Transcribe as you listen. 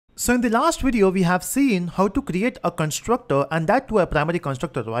So in the last video, we have seen how to create a constructor, and that to a primary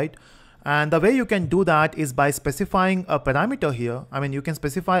constructor, right? And the way you can do that is by specifying a parameter here. I mean, you can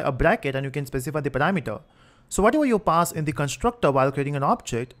specify a bracket and you can specify the parameter. So whatever you pass in the constructor while creating an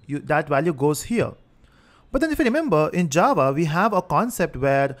object, that value goes here. But then if you remember, in Java, we have a concept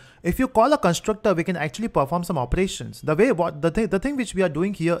where if you call a constructor, we can actually perform some operations. The thing which we are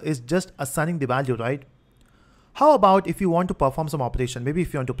doing here is just assigning the value, right? How about if you want to perform some operation? Maybe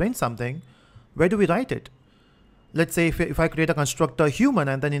if you want to print something, where do we write it? Let's say if I create a constructor human,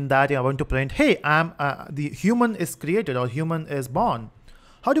 and then in that I want to print, hey, the human is created or human is born.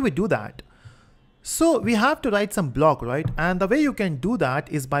 How do we do that? So we have to write some block, right? And the way you can do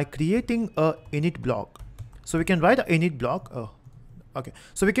that is by creating a init block. So we can write an init block. Okay.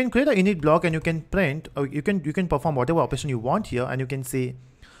 So we can create an init block and you can print, or you can perform whatever operation you want here, and you can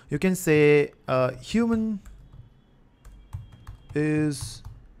say human is,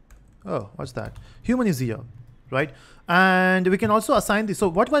 what's that? Human is here, right? And we can also assign this. So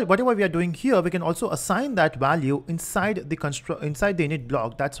whatever we are doing here, we can also assign that value inside the init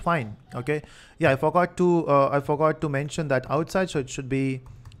block. That's fine. Okay. Yeah, I forgot to mention that outside. So it should be,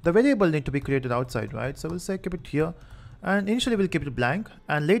 the variable need to be created outside, right? So we'll say keep it here, and initially we'll keep it blank,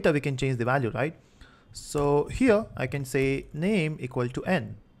 and later we can change the value, right? So here I can say name equal to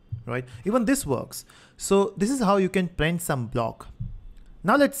n, right? Even this works. So this is how you can print some block.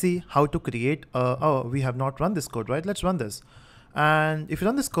 Now let's see how to create we have not run this code, right? Let's run this. And if you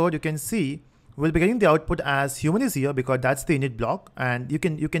run this code, you can see we'll be getting the output as human is here, because that's the init block, and you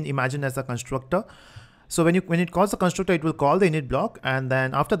can imagine as a constructor. So when it calls the constructor, it will call the init block, and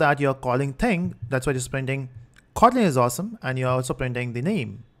then after that you're calling thing. That's why it's printing Kotlin is awesome, and you're also printing the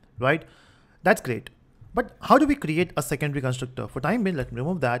name, right? That's great. But how do we create a secondary constructor? For time being, let's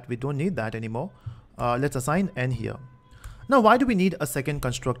remove that. We don't need that anymore. Let's assign n here. Now, why do we need a second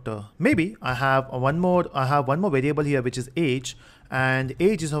constructor? Maybe I have one more variable here, which is age, and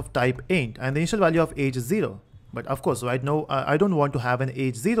age is of type int, and the initial value of age is 0. But of course, right now I don't want to have an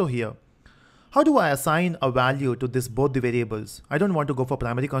age 0 here. How do I assign a value to both the variables? I don't want to go for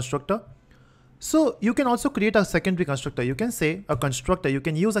primary constructor. So you can also create a secondary constructor. You can say a constructor. You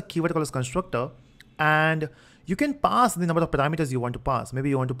can use a keyword called as constructor, and you can pass the number of parameters you want to pass. Maybe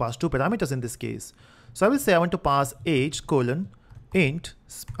you want to pass 2 parameters in this case. So I will say I want to pass age colon int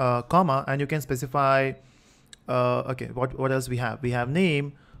comma, and you can specify okay, what else we have? We have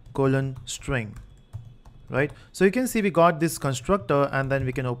name colon string, right? So you can see we got this constructor, and then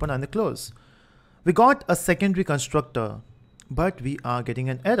we can open and close. We got a secondary constructor, but we are getting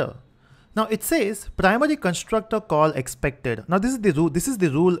an error. Now it says primary constructor call expected. Now this is the rule. This is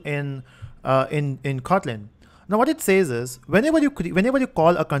the rule in Kotlin. Now what it says is whenever you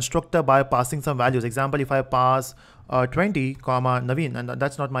call a constructor by passing some values. Example, if I pass 20 comma Naveen, and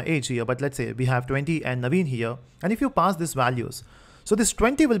that's not my age here, but let's say we have 20 and Naveen here, and if you pass these values, so this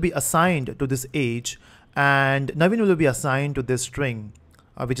 20 will be assigned to this age, and Naveen will be assigned to this string,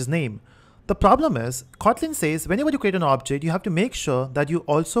 which is name. The problem is Kotlin says whenever you create an object, you have to make sure that you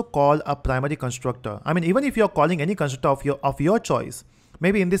also call a primary constructor. I mean, even if you're calling any constructor of your choice,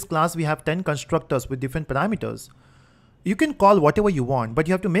 maybe in this class we have 10 constructors with different parameters. You can call whatever you want, but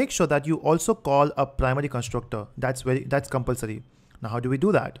you have to make sure that you also call a primary constructor. That's compulsory. Now how do we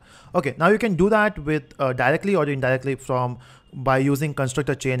do that? Okay, now you can do that with directly or indirectly by using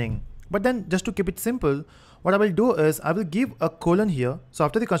constructor chaining. But then just to keep it simple, what I will do is I will give a colon here. So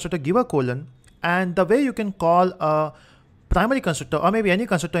after the constructor, give a colon, and the way you can call a primary constructor or maybe any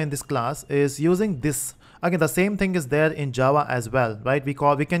constructor in this class is using this. Again, the same thing is there in Java as well, right? We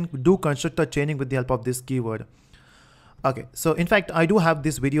can do constructor chaining with the help of this keyword. Okay, so in fact, I do have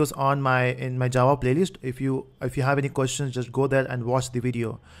these videos in my Java playlist. If you have any questions, just go there and watch the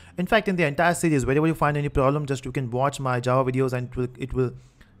video. In fact, in the entire series, wherever you find any problem, just you can watch my Java videos,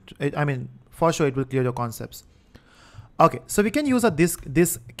 and I mean, for sure it will clear your concepts. Okay, so we can use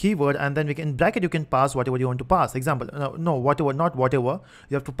this keyword, and then in bracket you can pass whatever you want to pass. Example, no, whatever, not whatever.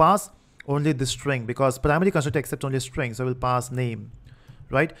 You have to pass only the string, because primary constructor accepts only string, so we'll pass name,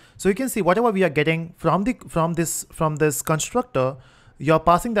 right? So you can see whatever we are getting from this constructor, you're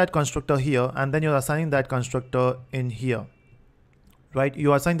passing that constructor here, and then you're assigning that constructor in here, right?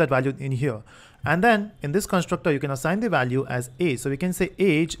 You assign that value in here, and then in this constructor you can assign the value as age. So we can say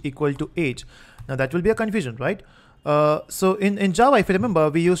age equal to age. Now that will be a confusion, right? So in Java, if you remember,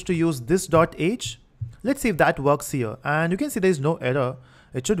 we used to use this dot age. Let's see if that works here, and you can see there is no error.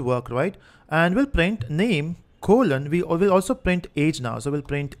 It should work, right? And we'll print name colon. We will also print age now. So we'll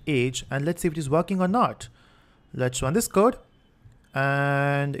print age, and let's see if it is working or not. Let's run this code,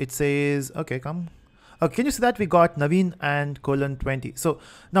 and it says, okay, come. Okay, can you see that we got Naveen and :20. So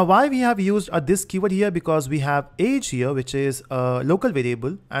now why we have used this keyword here, because we have age here, which is a local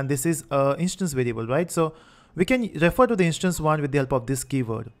variable, and this is a instance variable, right? So we can refer to the instance one with the help of this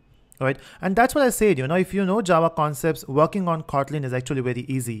keyword, right? And that's what I said, if you know Java concepts, working on Kotlin is actually very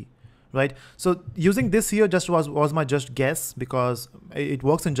easy, right? So using this here just was my just guess, because it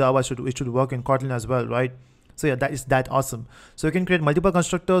works in Java, it should work in Kotlin as well, right? So yeah, that is that awesome. So you can create multiple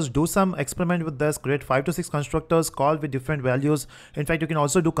constructors, do some experiment with this, create 5 to 6 constructors, call with different values. In fact, you can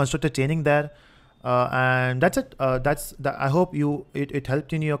also do constructor chaining there. And that's it. I hope it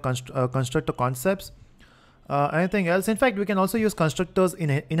helped in your constructor concepts. Anything else? In fact, we can also use constructors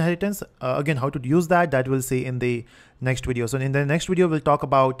in inheritance. Again, how to use that we'll see in the next video. So in the next video, we'll talk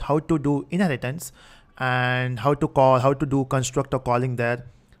about how to do inheritance and how to do constructor calling there.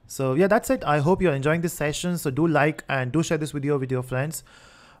 So yeah, that's it. I hope you're enjoying this session. So do like and do share this video with your friends.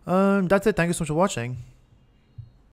 That's it. Thank you so much for watching.